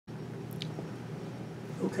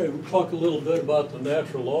Okay, we'll talk a little bit about the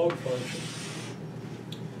natural log function.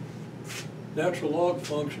 Natural log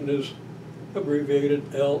function is abbreviated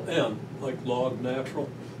LN, like log natural.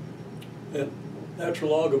 And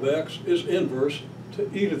natural log of x is inverse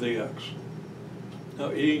to e to the x.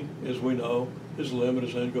 Now e, as we know, is the limit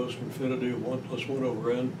as n goes to infinity of 1 plus 1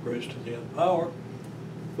 over n raised to the n power.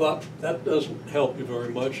 But that doesn't help you very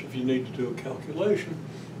much if you need to do a calculation.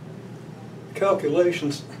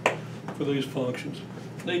 Calculations for these functions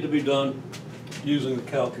need to be done using the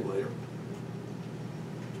calculator.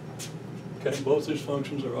 Okay, both these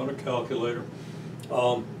functions are on a calculator.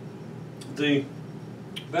 The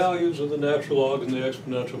values of the natural log and the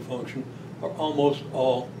exponential function are almost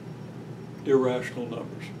all irrational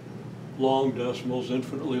numbers. Long decimals,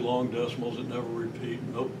 infinitely long decimals that never repeat,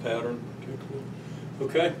 no pattern particularly.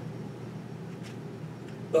 Okay?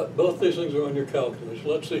 But both these things are on your calculator.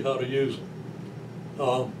 Let's see how to use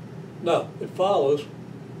them. Now, it follows,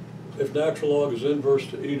 if natural log is inverse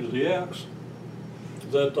to e to the x,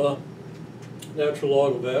 that natural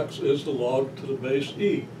log of x is the log to the base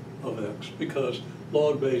e of x, because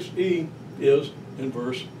log base e is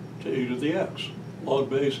inverse to e to the x. Log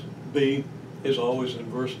base b is always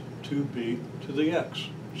inverse to b to the x.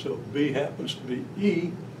 So b happens to be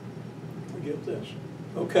e, we get this.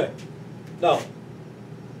 Okay, now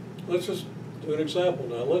let's just do an example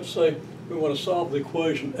now. Let's say we want to solve the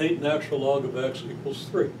equation 8 natural log of x equals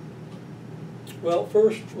 3. Well,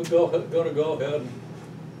 first we're going to go ahead and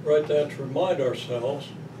write that to remind ourselves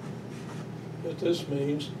that this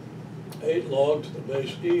means 8 log to the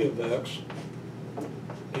base e of x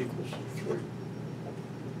equals 3.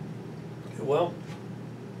 Okay, well,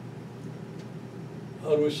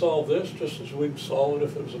 how do we solve this? Just as we'd solve it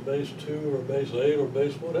if it was a base 2 or a base 8 or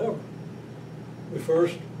base whatever. We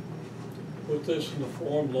first put this in the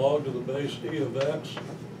form log to the base e of x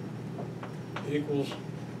equals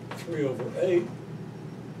 3 over 8,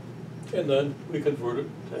 and then we convert it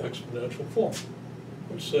to exponential form,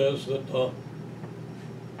 which says that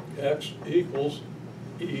x equals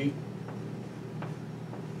e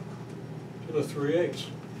to the 3/8.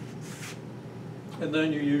 And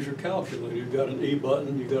then you use your calculator. You've got an e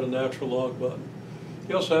button, you've got a natural log button.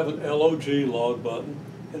 You also have an log log button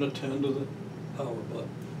and a 10 to the power button.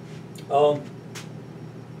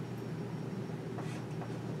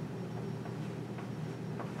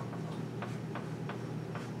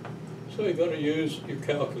 So you're going to use your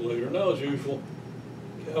calculator. Now, as usual,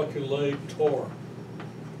 calculator.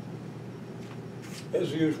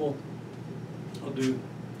 As usual, I'll do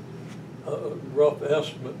a rough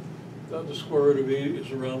estimate. The square root of e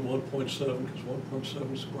is around 1.7, because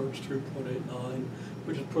 1.7 squared is 3.89,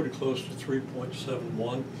 which is pretty close to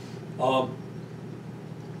 3.71.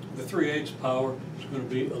 The 3/8 power is going to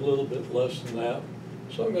be a little bit less than that.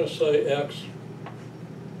 So I'm going to say x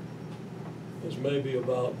is maybe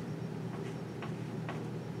about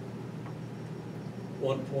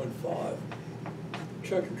 1.5.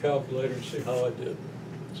 Check your calculator and see how I did.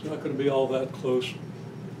 It's not going to be all that close,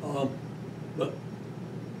 but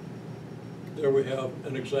there we have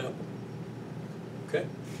an example. Okay,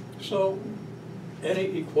 so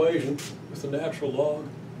any equation with the natural log,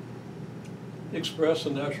 express the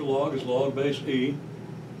natural log as log base e,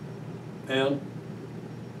 and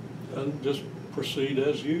just proceed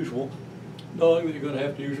as usual, knowing that you're going to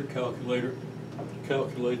have to use your calculator to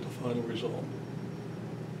calculate the final result.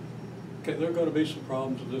 Okay, there are going to be some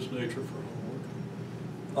problems of this nature for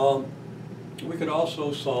homework. We could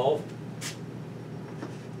also solve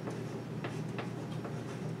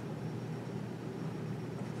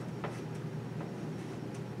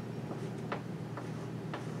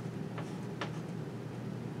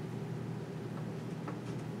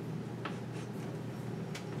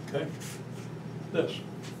this.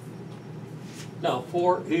 Now,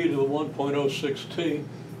 for e to the 1.06t,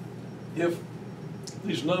 if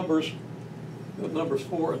these numbers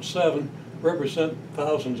 4 and 7, represent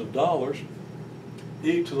thousands of dollars,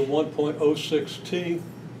 e to the 1.06t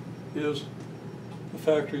is the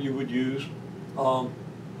factor you would use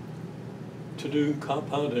to do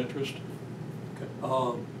compound interest.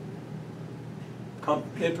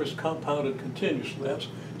 Interest compounded continuously. That's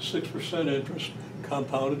 6% interest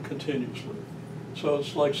compounded continuously. So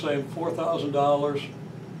it's like saying $4,000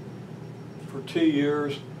 for 2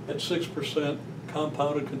 years at 6%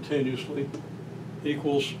 compounded continuously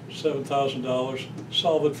equals $7,000.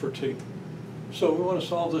 Solve it for t. So we want to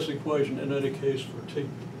solve this equation in any case for t.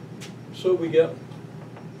 So we get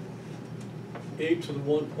e to the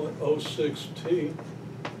 1.06t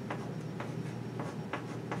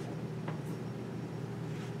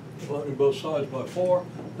dividing both sides by 4,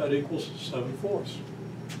 that equals 7/4.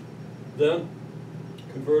 Then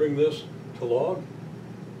converting this to log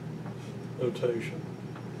notation,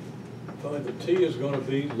 find that t is going to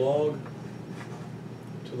be log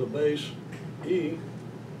to the base e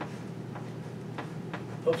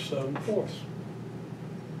of 7/4,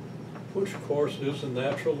 which of course is the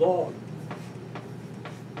natural log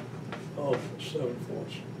of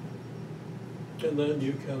 7/4. And then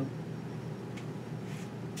you can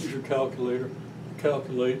use your calculator to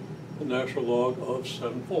calculate the natural log of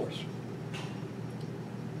 7/4.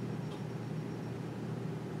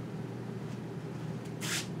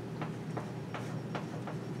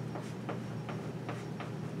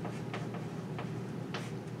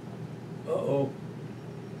 Uh-oh.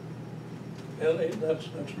 And that's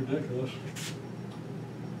ridiculous.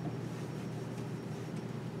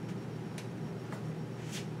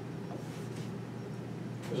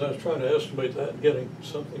 Because I was trying to estimate that and getting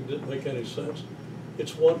something that didn't make any sense.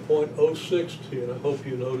 It's 1.06 t, and I hope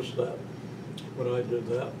you noticed that when I did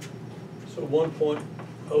that. So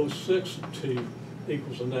 1.06 t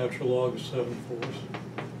equals the natural log of 7/4.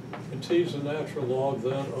 And t is the natural log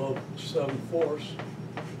then of 7/4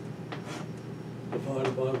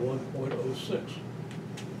 divided by 1.06.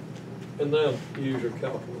 And then you use your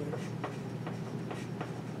calculator.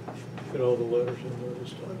 Get all the letters in there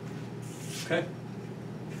this time. Okay?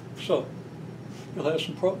 So, you'll have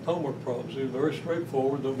some homework problems. They're very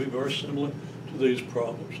straightforward. They'll be very similar to these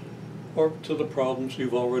problems, or to the problems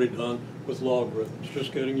you've already done with logarithms,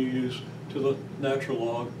 just getting you used to the natural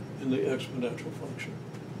log and the exponential function.